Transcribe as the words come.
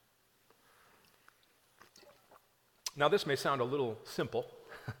Now, this may sound a little simple,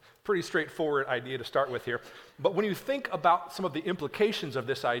 pretty straightforward idea to start with here, but when you think about some of the implications of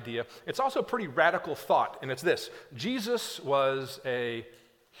this idea, it's also a pretty radical thought, and it's this: Jesus was a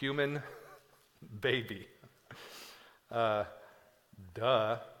human baby. Duh.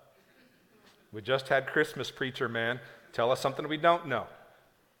 We just had Christmas, preacher man. Tell us something we don't know.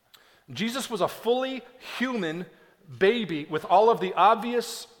 Jesus was a fully human baby with all of the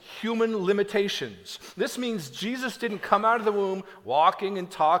obvious human limitations. This means Jesus didn't come out of the womb walking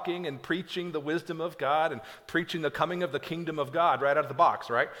and talking and preaching the wisdom of God and preaching the coming of the kingdom of God right out of the box,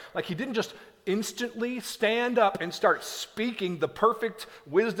 right? Like he didn't just instantly stand up and start speaking the perfect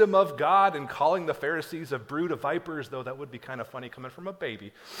wisdom of God and calling the Pharisees a brood of vipers, though that would be kind of funny coming from a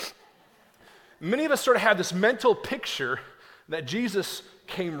baby. Many of us sort of have this mental picture that Jesus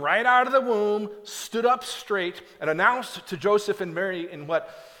came right out of the womb, stood up straight, and announced to Joseph and Mary in what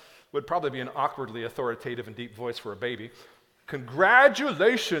would probably be an awkwardly authoritative and deep voice for a baby,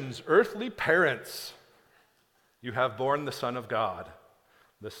 "Congratulations, earthly parents. You have born the Son of God,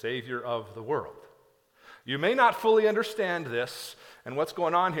 the Savior of the world." You may not fully understand this and what's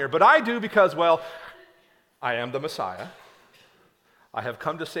going on here, but I do because, well, I am the Messiah. I have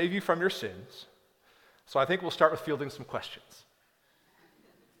come to save you from your sins. So I think we'll start with fielding some questions.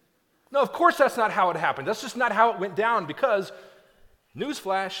 No, of course that's not how it happened. That's just not how it went down because,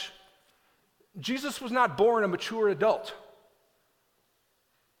 newsflash, Jesus was not born a mature adult.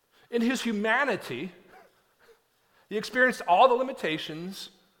 In his humanity, he experienced all the limitations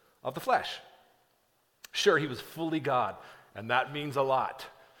of the flesh. Sure, he was fully God, and that means a lot.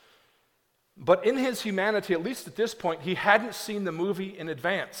 But in his humanity, at least at this point, he hadn't seen the movie in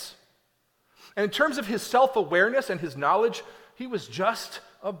advance. And in terms of his self-awareness and his knowledge, he was just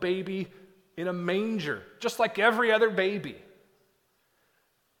a baby in a manger, just like every other baby.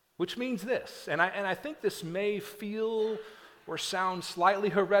 Which means this, and I think this may feel or sound slightly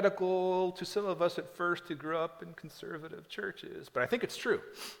heretical to some of us at first who grew up in conservative churches, but I think it's true.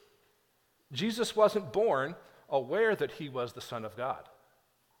 Jesus wasn't born aware that he was the Son of God.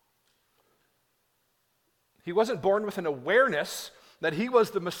 He wasn't born with an awareness that he was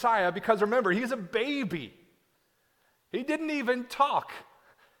the Messiah because, remember, he's a baby. He didn't even talk.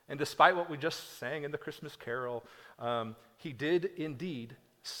 And despite what we just sang in the Christmas carol, he did indeed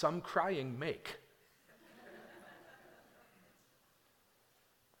some crying make.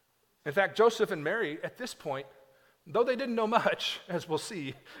 In fact, Joseph and Mary, at this point, though they didn't know much, as we'll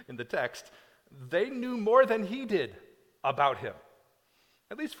see in the text, they knew more than he did about him,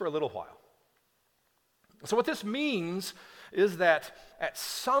 at least for a little while. So what this means is that at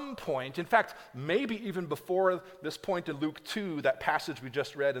some point, in fact, maybe even before this point in Luke 2, that passage we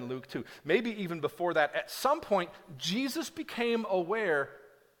just read in Luke 2, maybe even before that, at some point, Jesus became aware,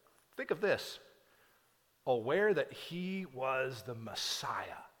 think of this, aware that he was the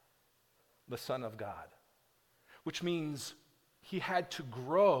Messiah, the Son of God, which means he had to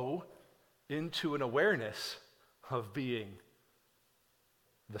grow into an awareness of being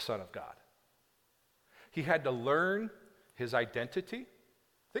the Son of God. He had to learn his identity.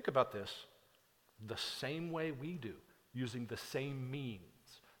 Think about this, the same way we do, using the same means.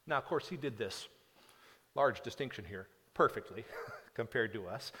 Now, of course, he did this, large distinction here, perfectly compared to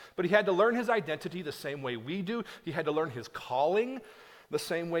us. But he had to learn his identity the same way we do. He had to learn his calling the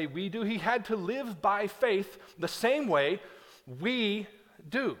same way we do. He had to live by faith the same way we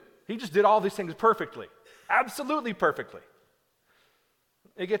do. He just did all these things perfectly, absolutely perfectly.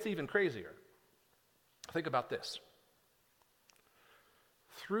 It gets even crazier. Think about this.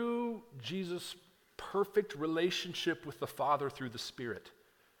 Through Jesus' perfect relationship with the Father through the Spirit,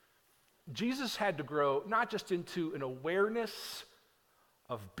 Jesus had to grow not just into an awareness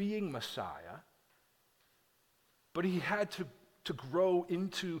of being Messiah, but he had to grow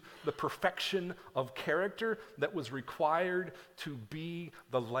into the perfection of character that was required to be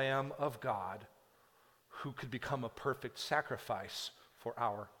the Lamb of God who could become a perfect sacrifice for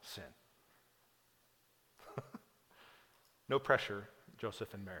our sin. No pressure,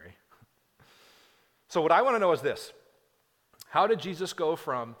 Joseph and Mary. So what I want to know is this: how did Jesus go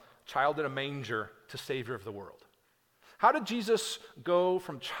from child in a manger to Savior of the world? How did Jesus go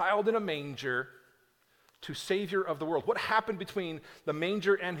from child in a manger to Savior of the world? What happened between the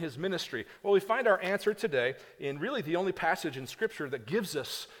manger and his ministry? Well, we find our answer today in really the only passage in Scripture that gives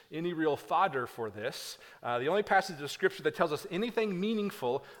us any real fodder for this. The only passage of Scripture that tells us anything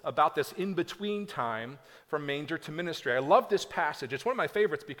meaningful about this in-between time from manger to ministry. I love this passage. It's one of my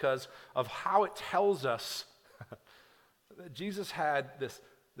favorites because of how it tells us that Jesus had this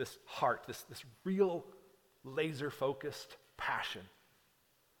heart, this real laser-focused passion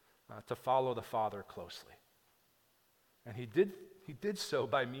to follow the Father closely. And he did so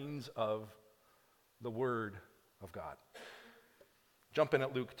by means of the Word of God. Jump in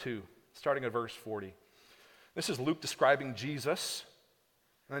at Luke 2, starting at verse 40. This is Luke describing Jesus.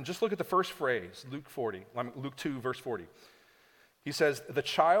 And just look at the first phrase, Luke 2, verse 40. He says, "The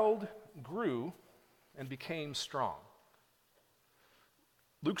child grew and became strong."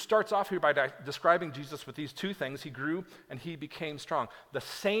 Luke starts off here by describing Jesus with these two things. He grew and he became strong. The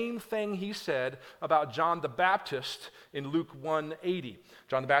same thing he said about John the Baptist in Luke 1:80.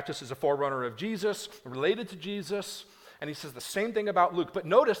 John the Baptist is a forerunner of Jesus, related to Jesus, and he says the same thing about Luke. But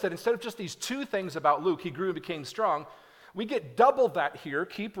notice that instead of just these two things about Luke, he grew and became strong, we get double that here.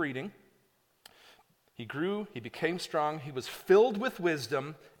 Keep reading. He grew, he became strong, he was filled with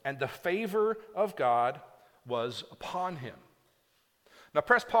wisdom, and the favor of God was upon him. Now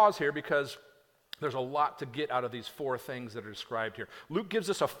press pause here because there's a lot to get out of these four things that are described here. Luke gives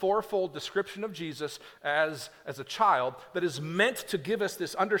us a fourfold description of Jesus as a child that is meant to give us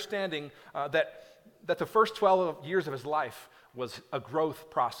this understanding that the first 12 years of his life was a growth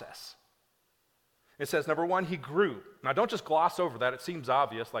process. It says, number one, he grew. Now don't just gloss over that. It seems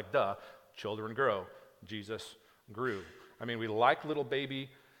obvious, like duh, children grow. Jesus grew. I mean, we like little baby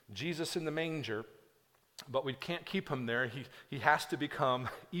Jesus in the manger, but we can't keep him there. He has to become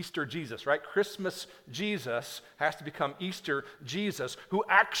Easter Jesus, right? Christmas Jesus has to become Easter Jesus, who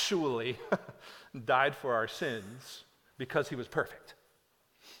actually died for our sins because he was perfect.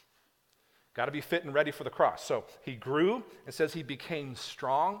 Got to be fit and ready for the cross. So he grew. It says he became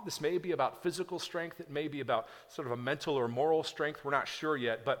strong. This may be about physical strength. It may be about sort of a mental or moral strength. We're not sure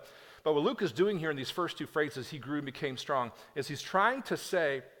yet. But what Luke is doing here in these first two phrases, he grew and became strong, is he's trying to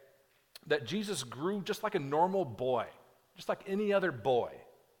say that Jesus grew just like a normal boy, just like any other boy.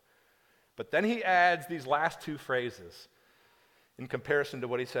 But then he adds these last two phrases in comparison to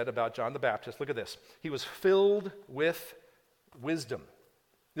what he said about John the Baptist. Look at this. He was filled with wisdom.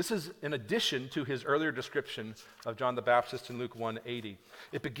 This is in addition to his earlier description of John the Baptist in Luke 1:80.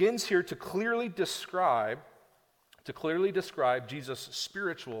 It begins here to clearly describe Jesus'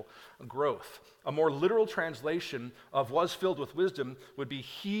 spiritual growth. A more literal translation of was filled with wisdom would be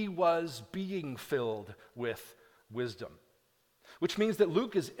he was being filled with wisdom, which means that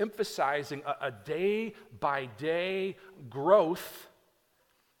Luke is emphasizing a day-by-day growth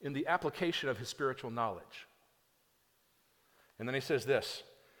in the application of his spiritual knowledge. And then he says this,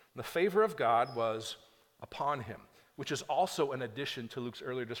 the favor of God was upon him, which is also an addition to Luke's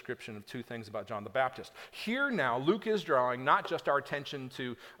earlier description of two things about John the Baptist. Here now, Luke is drawing not just our attention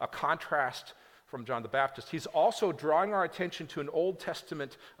to a contrast from John the Baptist, he's also drawing our attention to an Old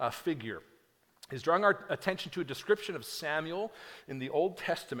Testament figure. He's drawing our attention to a description of Samuel in the Old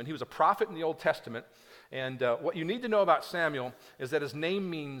Testament. He was a prophet in the Old Testament, and what you need to know about Samuel is that his name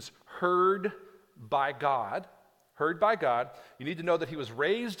means heard by God. Heard by God. You need to know that he was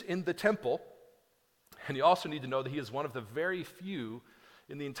raised in the temple. And you also need to know that he is one of the very few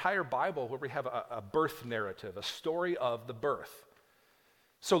in the entire Bible where we have a birth narrative, a story of the birth.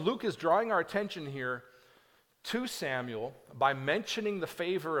 So Luke is drawing our attention here to Samuel by mentioning the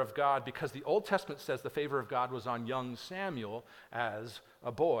favor of God because the Old Testament says the favor of God was on young Samuel as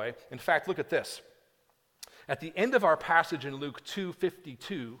a boy. In fact, look at this. At the end of our passage in Luke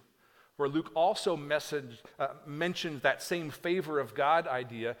 2:52, where Luke also mentions that same favor of God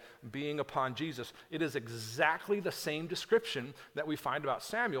idea being upon Jesus. It is exactly the same description that we find about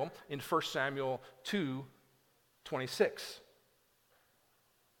Samuel in 1 Samuel 2:26.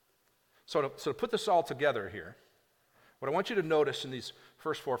 So to put this all together here, what I want you to notice in these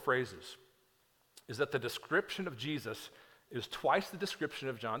first four phrases is that the description of Jesus is twice the description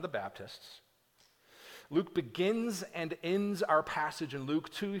of John the Baptist's. Luke begins and ends our passage in Luke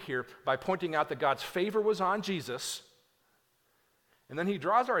 2 here by pointing out that God's favor was on Jesus. And then he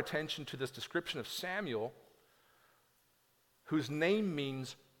draws our attention to this description of Samuel, whose name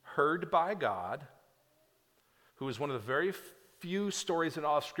means heard by God, who is one of the very few stories in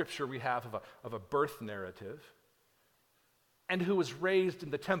all of Scripture we have of a birth narrative, and who was raised in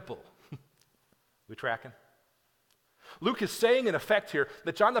the temple. We tracking? Luke is saying, in effect here,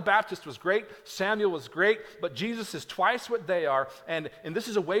 that John the Baptist was great, Samuel was great, but Jesus is twice what they are, and this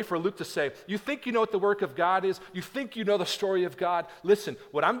is a way for Luke to say, you think you know what the work of God is? You think you know the story of God? Listen,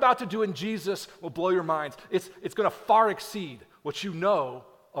 what I'm about to do in Jesus will blow your minds. It's going to far exceed what you know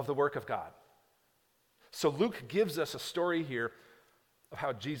of the work of God. So Luke gives us a story here of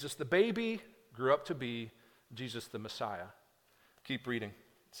how Jesus the baby grew up to be Jesus the Messiah. Keep reading.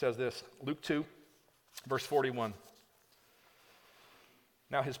 It says this, Luke 2, verse 41.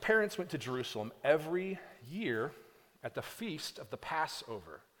 Now his parents went to Jerusalem every year at the feast of the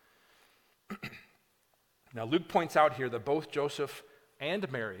Passover. Now, Luke points out here that both Joseph and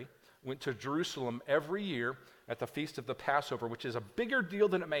Mary went to Jerusalem every year at the Feast of the Passover, which is a bigger deal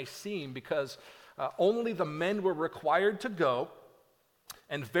than it may seem because only the men were required to go,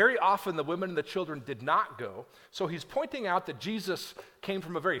 and very often the women and the children did not go. So he's pointing out that Jesus came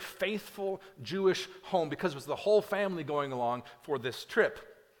from a very faithful Jewish home because it was the whole family going along for this trip.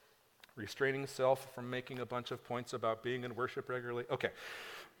 Restraining himself from making a bunch of points about being in worship regularly. Okay,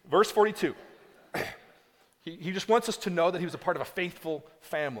 verse 42. He just wants us to know that he was a part of a faithful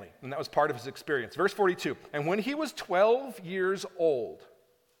family, and that was part of his experience. Verse 42, and when he was 12 years old,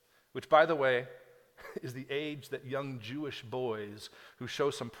 which, by the way, is the age that young Jewish boys who show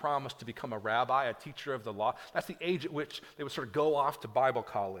some promise to become a rabbi, a teacher of the law, that's the age at which they would sort of go off to Bible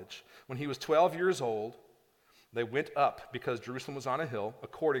college. When he was 12 years old, they went up because Jerusalem was on a hill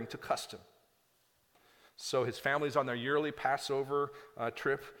according to custom. So his family's on their yearly Passover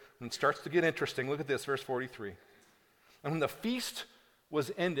trip, and it starts to get interesting. Look at this, verse 43. And when the feast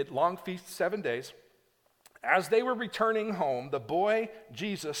was ended, long feast, 7 days, as they were returning home, the boy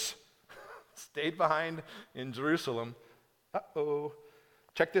Jesus stayed behind in Jerusalem.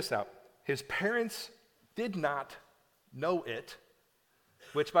 Check this out. His parents did not know it,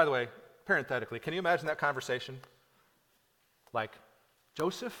 which, by the way, parenthetically, can you imagine that conversation? Like,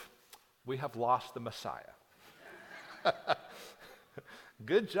 Joseph, we have lost the Messiah.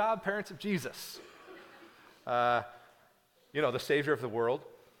 Good job, parents of Jesus. The Savior of the world.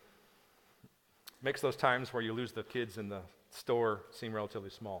 Makes those times where you lose the kids in the store seem relatively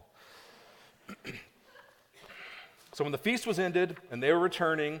small. So when the feast was ended and they were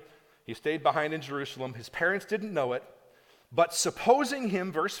returning, he stayed behind in Jerusalem. His parents didn't know it, but supposing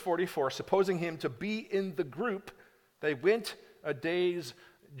him, verse 44, supposing him to be in the group, they went a day's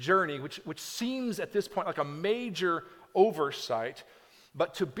journey, which seems at this point like a major oversight.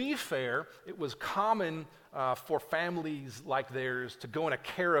 But to be fair, it was common for families like theirs to go in a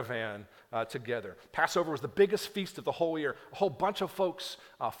caravan together. Passover was the biggest feast of the whole year. A whole bunch of folks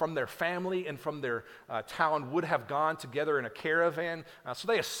from their family and from their town would have gone together in a caravan. So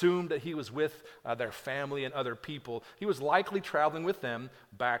they assumed that he was with their family and other people. He was likely traveling with them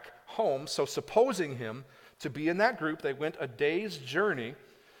back home. So supposing him to be in that group, they went a day's journey.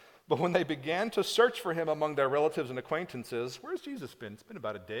 But when they began to search for him among their relatives and acquaintances, where's Jesus been? It's been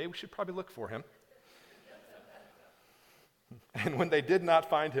about a day. We should probably look for him. And when they did not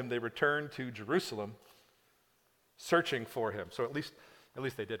find him, they returned to Jerusalem, searching for him. So at least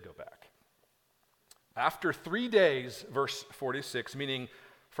they did go back. After 3 days, verse 46, meaning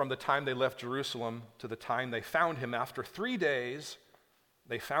from the time they left Jerusalem to the time they found him, after 3 days,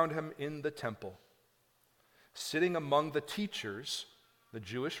 they found him in the temple, sitting among the teachers, the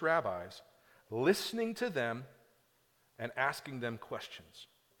Jewish rabbis, listening to them and asking them questions.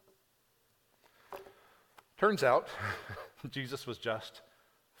 Turns out, Jesus was just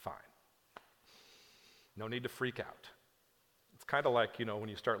fine. No need to freak out. It's kind of like, when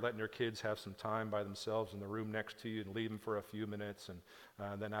you start letting your kids have some time by themselves in the room next to you and leave them for a few minutes, and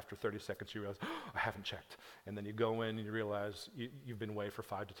then after 30 seconds you realize, I haven't checked. And then you go in and you realize you've been away for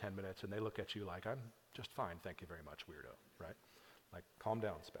 5 to 10 minutes, and they look at you like, I'm just fine, thank you very much, weirdo, right? Like, calm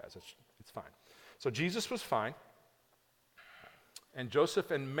down, Spaz, it's fine. So Jesus was fine, and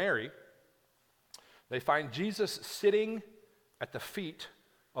Joseph and Mary, they find Jesus sitting at the feet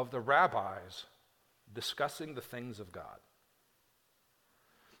of the rabbis discussing the things of God,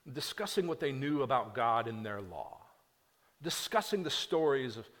 discussing what they knew about God in their law, discussing the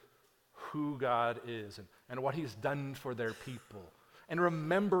stories of who God is and what he's done for their people, and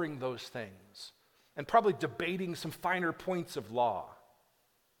remembering those things, and probably debating some finer points of law.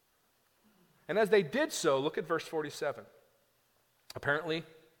 And as they did so, look at verse 47. Apparently,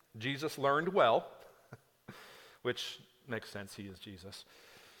 Jesus learned well, which makes sense, he is Jesus.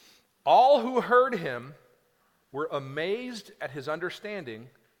 All who heard him were amazed at his understanding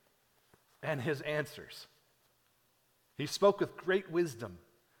and his answers. He spoke with great wisdom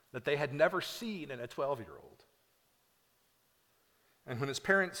that they had never seen in a 12-year-old. And when his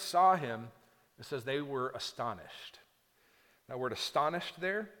parents saw him, it says they were astonished. That word astonished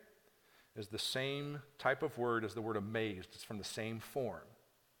there is the same type of word as the word amazed. It's from the same form,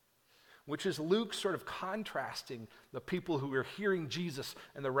 which is Luke sort of contrasting the people who are hearing Jesus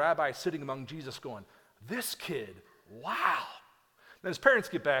and the rabbi sitting among Jesus going, this kid, wow. Then his parents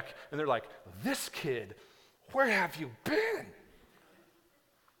get back and they're like, this kid, where have you been?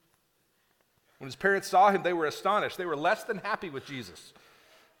 When his parents saw him, they were astonished. They were less than happy with Jesus.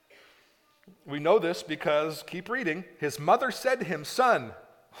 We know this because, keep reading, his mother said to him, son,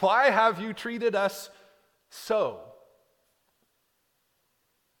 why have you treated us so?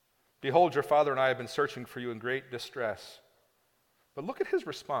 Behold, your father and I have been searching for you in great distress. But look at his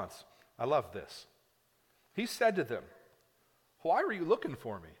response. I love this. He said to them, why were you looking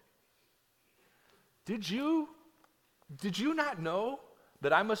for me? Did you not know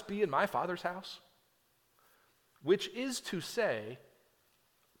that I must be in my Father's house? Which is to say,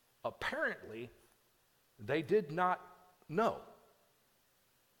 apparently, they did not know.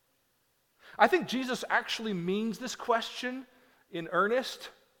 I think Jesus actually means this question in earnest.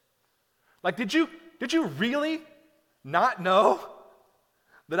 Like, did you really not know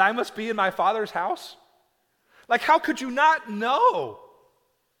that I must be in my Father's house? Like, how could you not know?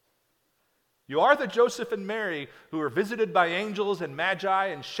 You are the Joseph and Mary who were visited by angels and magi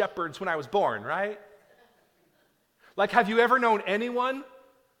and shepherds when I was born, right? Like, have you ever known anyone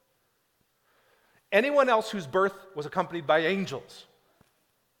else whose birth was accompanied by angels?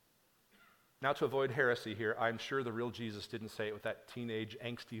 Now, to avoid heresy here, I'm sure the real Jesus didn't say it with that teenage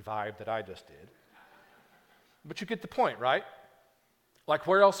angsty vibe that I just did. But you get the point, right? Like,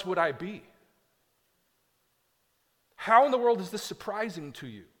 where else would I be? How in the world is this surprising to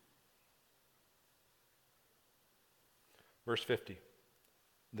you? Verse 50.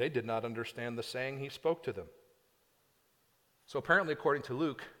 They did not understand the saying he spoke to them. So apparently, according to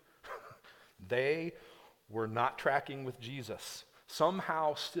Luke, they were not tracking with Jesus.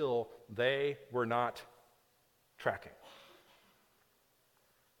 Somehow still, they were not tracking.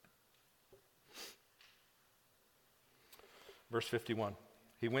 Verse 51.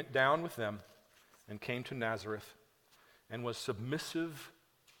 He went down with them and came to Nazareth and was submissive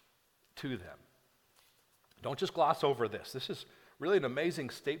to them. Don't just gloss over this. This is really an amazing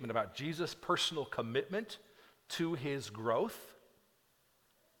statement about Jesus' personal commitment to his growth.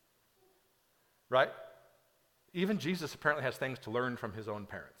 Right? Even Jesus apparently has things to learn from his own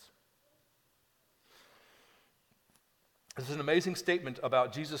parents. This is an amazing statement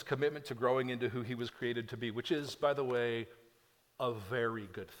about Jesus' commitment to growing into who he was created to be, which is, by the way, a very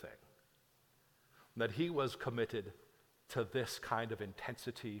good thing. That he was committed to this kind of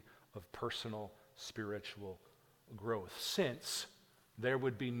intensity of personal spiritual growth, since there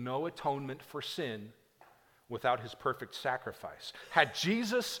would be no atonement for sin without his perfect sacrifice. Had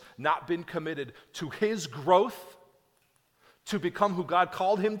Jesus not been committed to his growth to become who God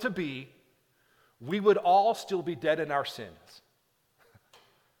called him to be, we would all still be dead in our sins.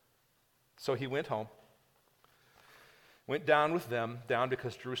 So he went home, went down with them, down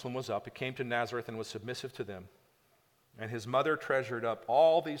because Jerusalem was up. He came to Nazareth and was submissive to them. And his mother treasured up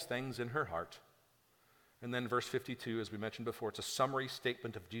all these things in her heart. And then verse 52, as we mentioned before, it's a summary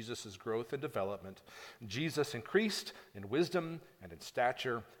statement of Jesus' growth and development. Jesus increased in wisdom and in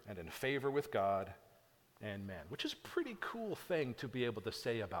stature and in favor with God and man, which is a pretty cool thing to be able to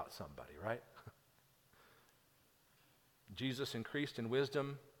say about somebody, right? Jesus increased in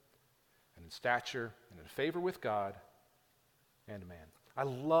wisdom and in stature and in favor with God and man. I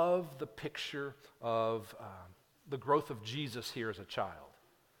love the picture of the growth of Jesus here as a child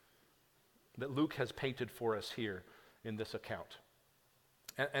that Luke has painted for us here in this account.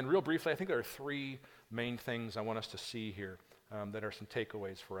 And real briefly, I think there are three main things I want us to see here that are some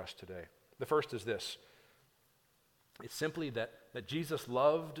takeaways for us today. The first is this. It's simply that Jesus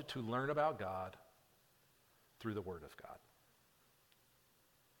loved to learn about God through the Word of God.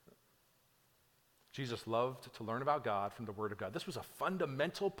 Jesus loved to learn about God from the Word of God. This was a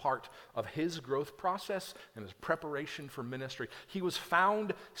fundamental part of his growth process and his preparation for ministry. He was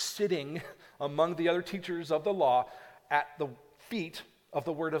found sitting among the other teachers of the law at the feet of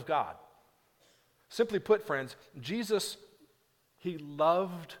the Word of God. Simply put, friends, Jesus, he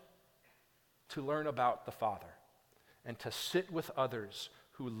loved to learn about the Father and to sit with others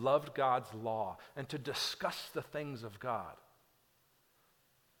who loved God's law and to discuss the things of God.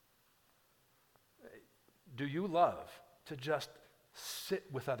 Do you love to just sit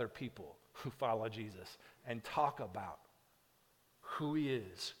with other people who follow Jesus and talk about who he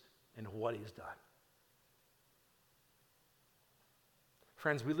is and what he's done?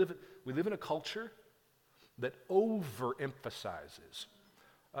 Friends, we live in a culture that overemphasizes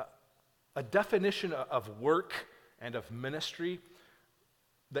a definition of work and of ministry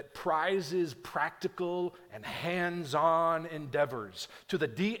that prizes practical and hands-on endeavors to the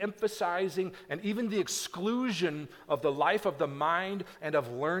de-emphasizing and even the exclusion of the life of the mind and of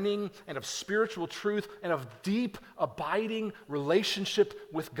learning and of spiritual truth and of deep, abiding relationship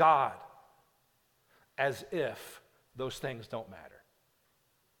with God, as if those things don't matter.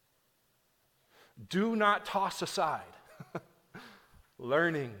 Do not toss aside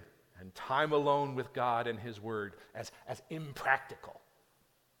learning and time alone with God and his word as impractical.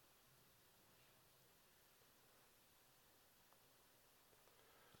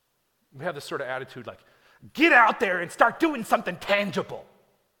 We have this sort of attitude like, get out there and start doing something tangible.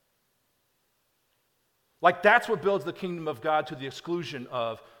 Like that's what builds the kingdom of God to the exclusion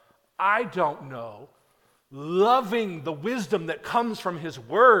of, I don't know, loving the wisdom that comes from his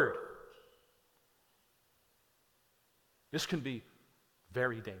word. This can be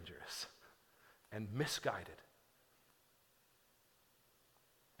very dangerous and misguided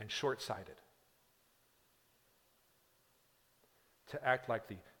and short-sighted. To act like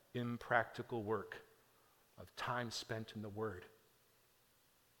the impractical work of time spent in the Word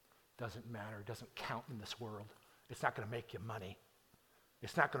doesn't matter, doesn't count in this world. It's not going to make you money.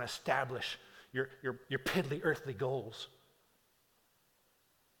 It's not going to establish your piddly earthly goals.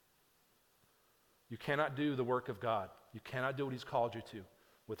 You cannot do the work of God. You cannot do what he's called you to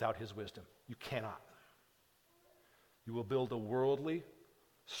without his wisdom. You cannot. You will build a worldly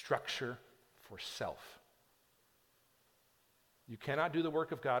structure for self. You cannot do the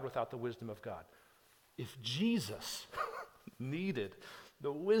work of God without the wisdom of God. If Jesus needed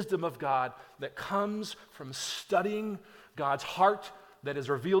the wisdom of God that comes from studying God's heart that is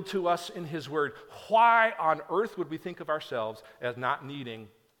revealed to us in his word, why on earth would we think of ourselves as not needing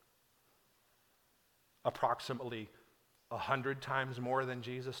approximately 100 times more than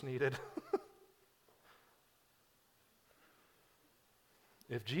Jesus needed?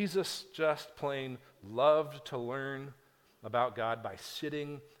 If Jesus just plain loved to learn about God by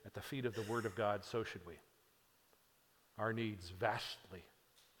sitting at the feet of the Word of God, so should we. Our needs vastly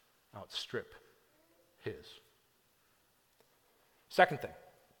outstrip his. Second thing,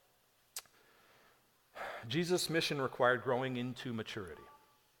 Jesus' mission required growing into maturity.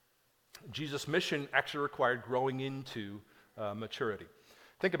 Jesus' mission actually required growing into maturity.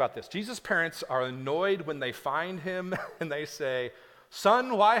 Think about this. Jesus' parents are annoyed when they find him and they say,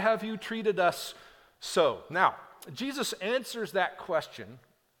 "Son, why have you treated us so?" Now, Jesus answers that question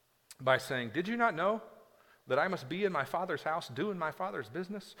by saying, "Did you not know that I must be in my Father's house doing my Father's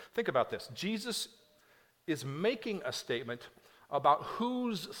business?" Think about this. Jesus is making a statement about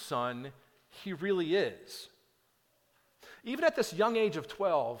whose son he really is. Even at this young age of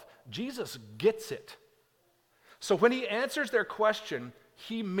 12, Jesus gets it. So when he answers their question,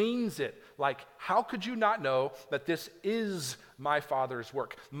 he means it. Like, how could you not know that this is my Father's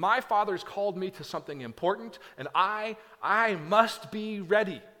work? My Father's called me to something important, and I must be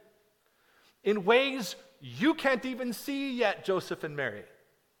ready in ways you can't even see yet, Joseph and Mary.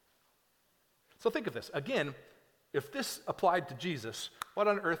 So think of this. Again, if this applied to Jesus, what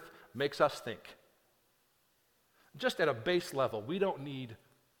on earth makes us think? Just at a base level, we don't need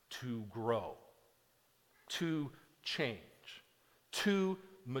to grow, to change, to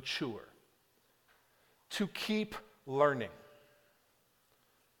mature, to keep learning.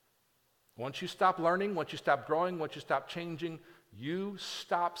 Once you stop learning, once you stop growing, once you stop changing, you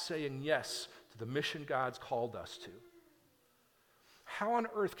stop saying yes to the mission God's called us to. How on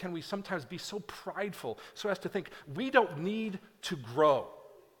earth can we sometimes be so prideful so as to think we don't need to grow?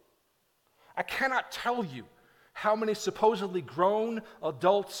 I cannot tell you how many supposedly grown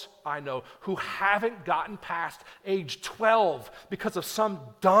adults I know who haven't gotten past age 12 because of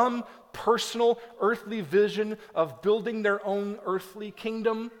some dumb, personal, earthly vision of building their own earthly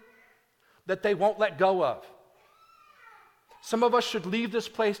kingdom that they won't let go of. Some of us should leave this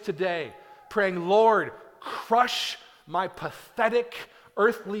place today praying, "Lord, crush my pathetic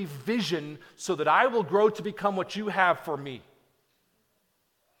earthly vision so that I will grow to become what you have for me."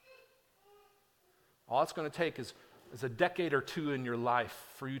 All it's going to take is a decade or two in your life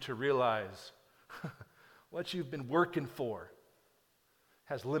for you to realize what you've been working for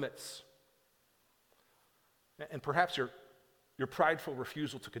has limits. And perhaps your prideful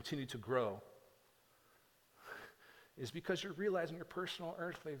refusal to continue to grow is because you're realizing your personal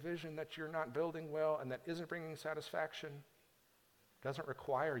earthly vision that you're not building well and that isn't bringing satisfaction doesn't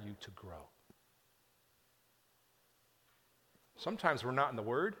require you to grow. Sometimes we're not in the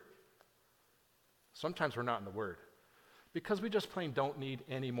Word. Sometimes we're not in the Word because we just plain don't need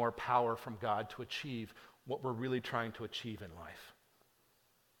any more power from God to achieve what we're really trying to achieve in life.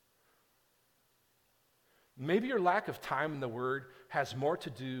 Maybe your lack of time in the Word has more to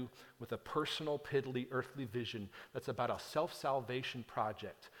do with a personal, piddly, earthly vision that's about a self-salvation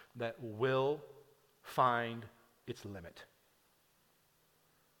project that will find its limit.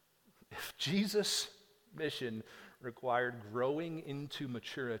 If Jesus' mission required growing into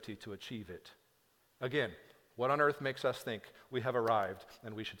maturity to achieve it, again, what on earth makes us think we have arrived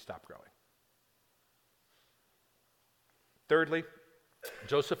and we should stop growing? Thirdly,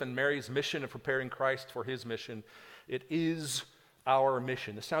 Joseph and Mary's mission of preparing Christ for his mission, it is our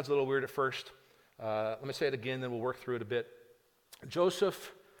mission. This sounds a little weird at first. Let me say it again, then we'll work through it a bit.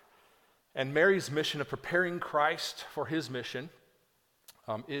 Joseph And Mary's mission of preparing Christ for his mission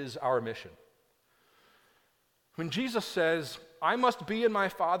is our mission. When Jesus says, I must be in my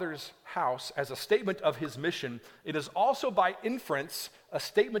Father's house as a statement of his mission, it is also by inference a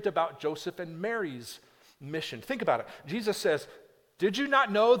statement about Joseph and Mary's mission. Think about it. Jesus says, did you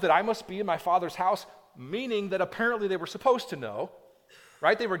not know that I must be in my Father's house? Meaning that apparently they were supposed to know,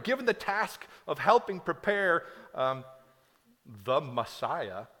 right? They were given the task of helping prepare the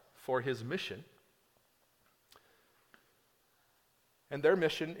Messiah for his mission. And their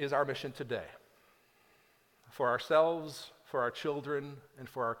mission is our mission today. For ourselves, for our children, and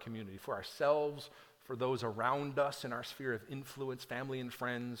for our community. For ourselves, for those around us in our sphere of influence, family and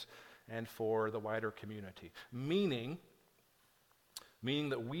friends, and for the wider community. Meaning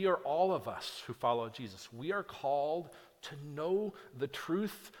that we are, all of us who follow Jesus, we are called to know the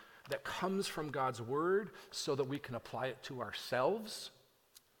truth that comes from God's word so that we can apply it to ourselves,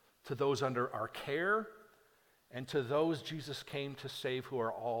 to those under our care, and to those Jesus came to save who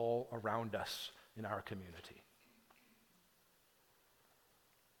are all around us in our community.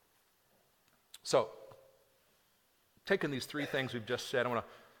 So, taking these three things we've just said, I want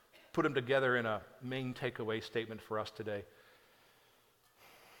to put them together in a main takeaway statement for us today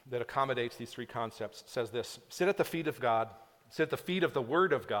that accommodates these three concepts. It says this: sit at the feet of God, sit at the feet of the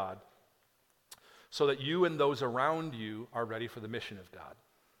Word of God, so that you and those around you are ready for the mission of God.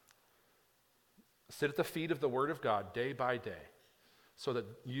 Sit at the feet of the Word of God day by day, so that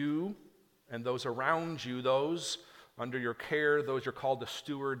you and those around you, those under your care, those you're called to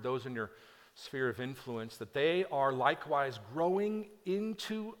steward, those in your sphere of influence, that they are likewise growing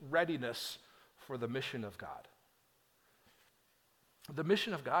into readiness for the mission of God. The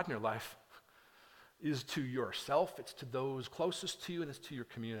mission of God in your life is to yourself, it's to those closest to you, and it's to your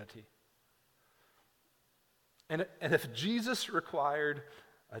community. And if Jesus required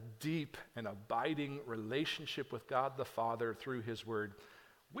a deep and abiding relationship with God the Father through his word,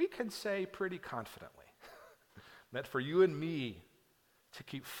 we can say pretty confidently that for you and me to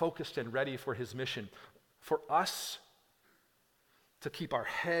keep focused and ready for his mission, for us to keep our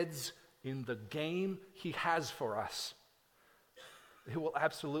heads in the game he has for us, it will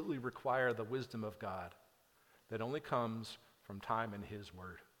absolutely require the wisdom of God that only comes from time in his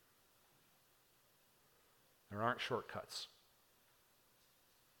word. There aren't shortcuts.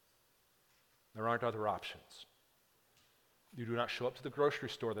 There aren't other options. You do not show up to the grocery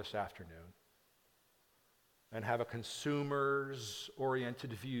store this afternoon and have a consumer's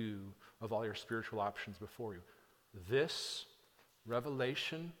oriented view of all your spiritual options before you. This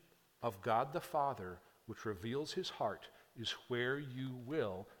revelation of God the Father, which reveals his heart, is where you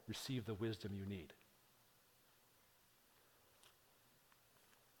will receive the wisdom you need.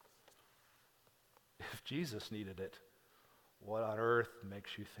 If Jesus needed it, what on earth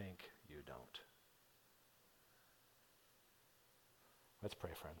makes you think you don't? Let's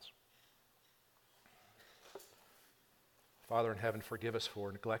pray, friends. Father in heaven, forgive us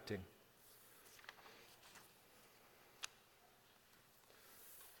for neglecting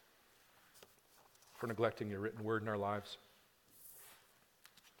your written word in our lives.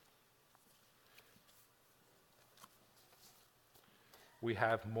 We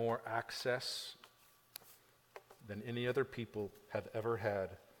have more access than any other people have ever had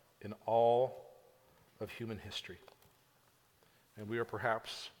in all of human history. And we are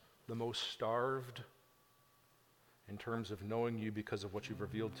perhaps the most starved in terms of knowing you because of what you've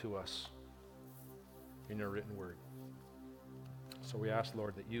revealed to us in your written word. So we ask,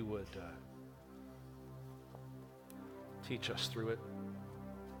 Lord, that you would teach us through it,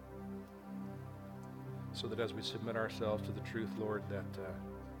 so that as we submit ourselves to the truth, Lord, that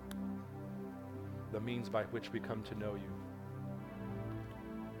the means by which we come to know you,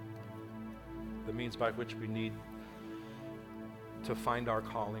 the means by which we need to find our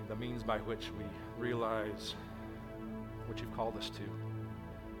calling, the means by which we realize what you've called us to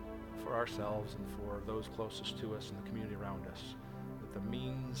for ourselves and for those closest to us and the community around us, that the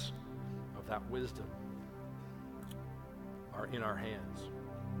means of that wisdom are in our hands.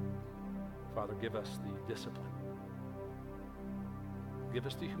 Father, give us the discipline. Give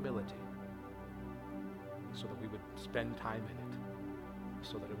us the humility so that we would spend time in it,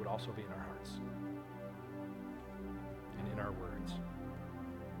 so that it would also be in our hearts and in our words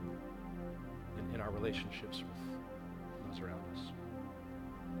and in our relationships with those around us,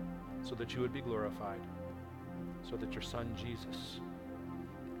 so that you would be glorified, so that your Son Jesus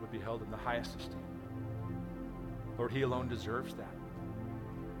would be held in the highest esteem. Lord, he alone deserves that,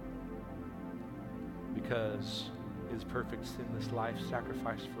 because his perfect sinless life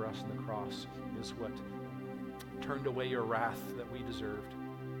sacrificed for us on the cross is what turned away your wrath that we deserved.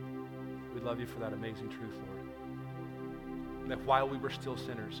 We love you for that amazing truth, Lord. That while we were still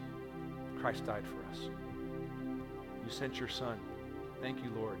sinners, Christ died for us. You sent your Son. Thank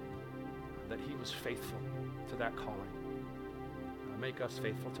you, Lord, that he was faithful to that calling. Make us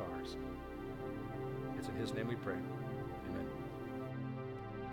faithful to ours. It's in his name we pray.